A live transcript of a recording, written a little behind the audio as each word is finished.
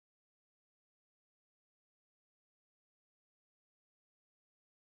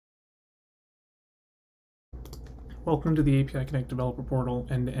Welcome to the API Connect Developer Portal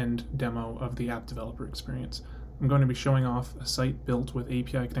end-to-end demo of the app developer experience. I'm going to be showing off a site built with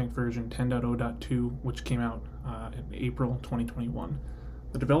API Connect version 10.0.2, which came out in April 2021.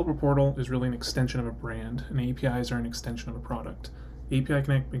 The developer portal is really an extension of a brand, and APIs are an extension of a product. API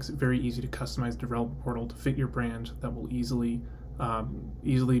Connect makes it very easy to customize the developer portal to fit your brand that will easily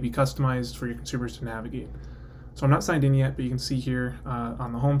be customized for your consumers to navigate. So I'm not signed in yet, but you can see here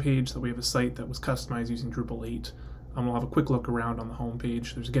on the home page that we have a site that was customized using Drupal 8. We'll have a quick look around on the home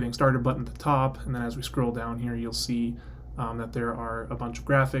page. There's a Getting Started button at the top, and then as we scroll down here, you'll see that there are a bunch of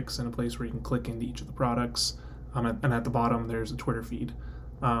graphics and a place where you can click into each of the products. And at the bottom, there's a Twitter feed.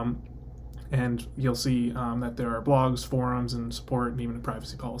 And you'll see that there are blogs, forums, and support, and even a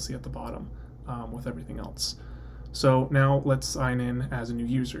privacy policy at the bottom with everything else. So now let's sign in as a new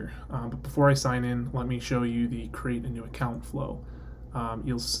user. But before I sign in, let me show you the create a new account flow.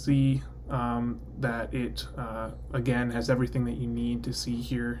 You'll see that it, again, has everything that you need to see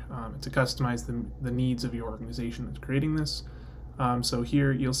here to customize the needs of your organization that's creating this. So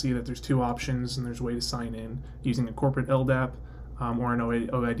here you'll see that there's two options, and there's a way to sign in using a corporate LDAP or an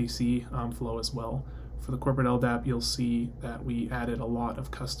OIDC flow as well. For the corporate LDAP, you'll see that we added a lot of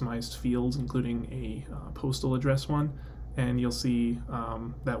customized fields, including a postal address one, and you'll see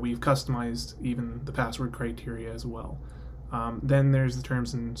that we've customized even the password criteria as well. Then there's the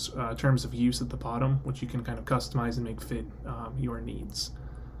terms of use at the bottom, which you can kind of customize and make fit your needs.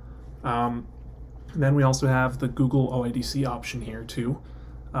 Then we also have the Google OIDC option here too,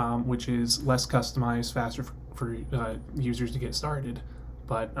 which is less customized, faster for users to get started.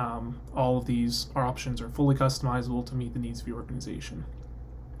 But all of these options are fully customizable to meet the needs of your organization.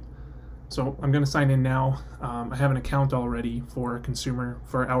 So I'm going to sign in now. I have an account already for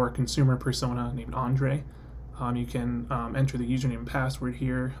our consumer persona named Andre. You can enter the username and password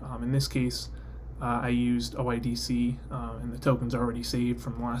here. In this case, I used OIDC, and the token's already saved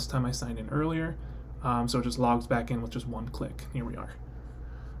from the last time I signed in earlier. So it just logs back in with just one click. Here we are.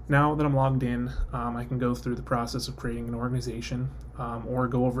 Now that I'm logged in, I can go through the process of creating an organization, or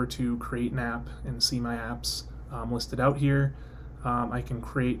go over to create an app and see my apps listed out here. I can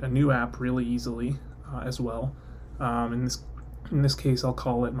create a new app really easily as well. In this case, I'll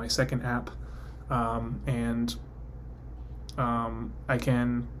call it my second app. And I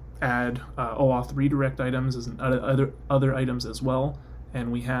can add OAuth redirect items as other items as well,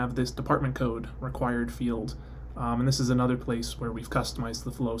 and we have this department code required field, and this is another place where we've customized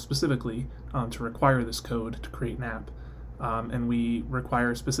the flow specifically to require this code to create an app, and we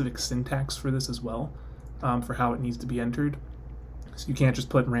require specific syntax for this as well, for how it needs to be entered. So you can't just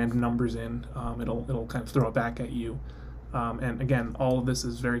put random numbers in, it'll kind of throw it back at you. And again, all of this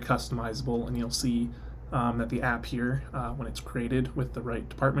is very customizable, and you'll see that the app here, when it's created with the right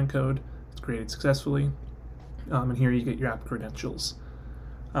department code, it's created successfully. And here you get your app credentials.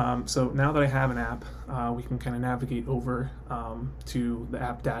 So now that I have an app, we can kind of navigate over to the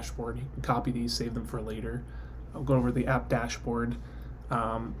app dashboard. You can copy these, save them for later. I'll go over to the app dashboard,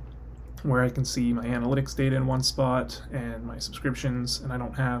 where I can see my analytics data in one spot and my subscriptions, and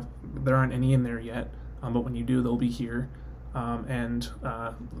there aren't any in there yet. But when you do, they'll be here, and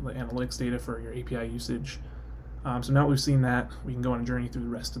the analytics data for your API usage. So now that we've seen that, we can go on a journey through the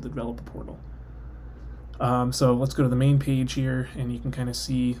rest of the developer portal. So let's go to the main page here, and you can kind of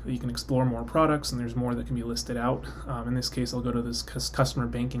see that you can explore more products, and there's more that can be listed out. In this case, I'll go to this customer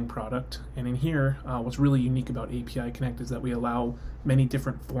banking product, and in here, what's really unique about API Connect is that we allow many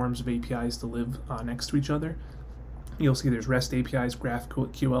different forms of APIs to live next to each other. You'll see there's REST APIs,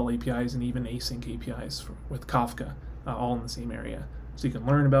 GraphQL APIs, and even async APIs with Kafka, all in the same area. So you can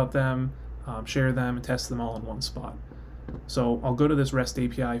learn about them, share them, and test them all in one spot. So I'll go to this REST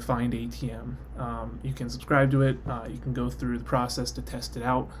API, find ATM. You can subscribe to it. You can go through the process to test it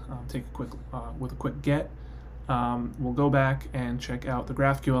out. Take a quick with a quick get. We'll go back and check out the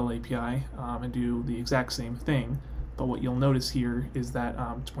GraphQL API and do the exact same thing. But what you'll notice here is that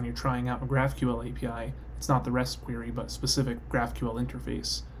when you're trying out a GraphQL API, it's not the REST query, but specific GraphQL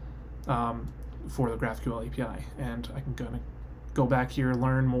interface for the GraphQL API. And I can kind of go back here,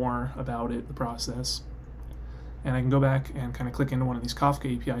 learn more about it, the process. And I can go back and kind of click into one of these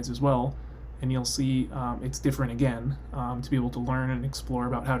Kafka APIs as well, and you'll see it's different again to be able to learn and explore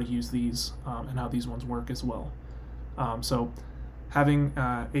about how to use these and how these ones work as well. So having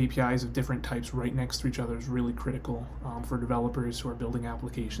APIs of different types right next to each other is really critical for developers who are building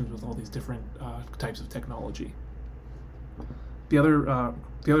applications with all these different types of technology. The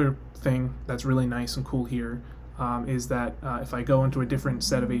other thing that's really nice and cool here is that if I go into a different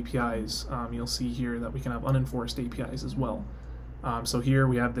set of APIs, you'll see here that we can have unenforced APIs as well. So here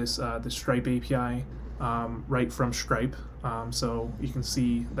we have this Stripe API, right from Stripe. So you can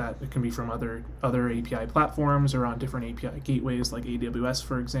see that it can be from other API platforms or on different API gateways like AWS,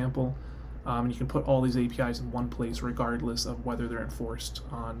 for example. And you can put all these APIs in one place regardless of whether they're enforced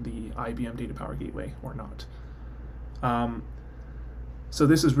on the IBM Data Power Gateway or not. So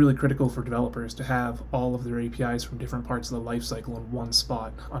this is really critical for developers to have all of their APIs from different parts of the lifecycle in one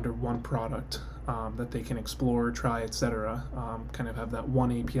spot under one product that they can explore, try, etc. Kind of have that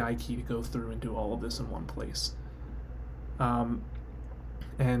one API key to go through and do all of this in one place.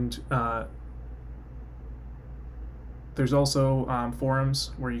 There's also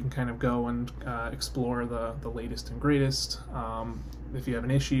forums where you can kind of go and explore the latest and greatest. If you have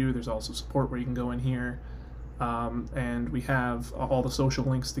an issue, there's also support where you can go in here. And we have all the social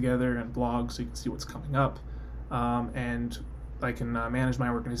links together and blogs so you can see what's coming up. And I can manage my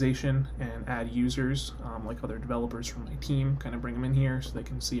organization and add users like other developers from my team, kind of bring them in here so they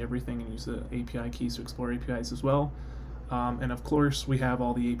can see everything and use the API keys to explore APIs as well. And of course, we have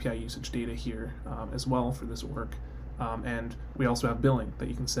all the API usage data here as well for this work. And we also have billing that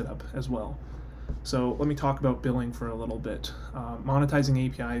you can set up as well. So let me talk about billing for a little bit. Monetizing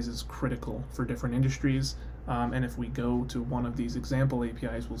APIs is critical for different industries. And if we go to one of these example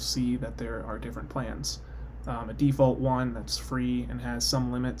APIs, we'll see that there are different plans. A default one that's free and has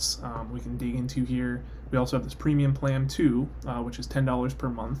some limits we can dig into here. We also have this premium plan too, which is $10 per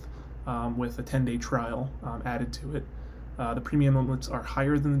month with a 10-day trial added to it. The premium limits are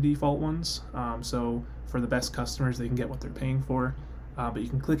higher than the default ones, so for the best customers they can get what they're paying for. But you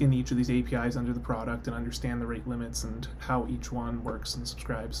can click into each of these APIs under the product and understand the rate limits and how each one works and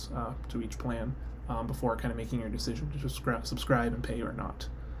subscribes to each plan before kind of making your decision to subscribe and pay or not.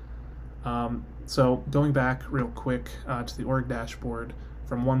 So going back real quick to the org dashboard,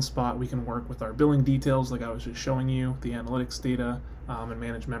 from one spot we can work with our billing details like I was just showing you, the analytics data, and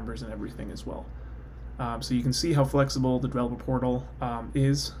manage members and everything as well. So you can see how flexible the developer portal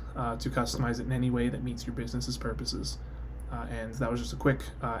is to customize it in any way that meets your business's purposes. And that was just a quick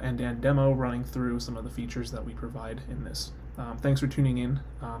end-to-end demo running through some of the features that we provide in this. Thanks for tuning in,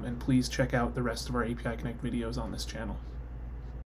 and please check out the rest of our API Connect videos on this channel.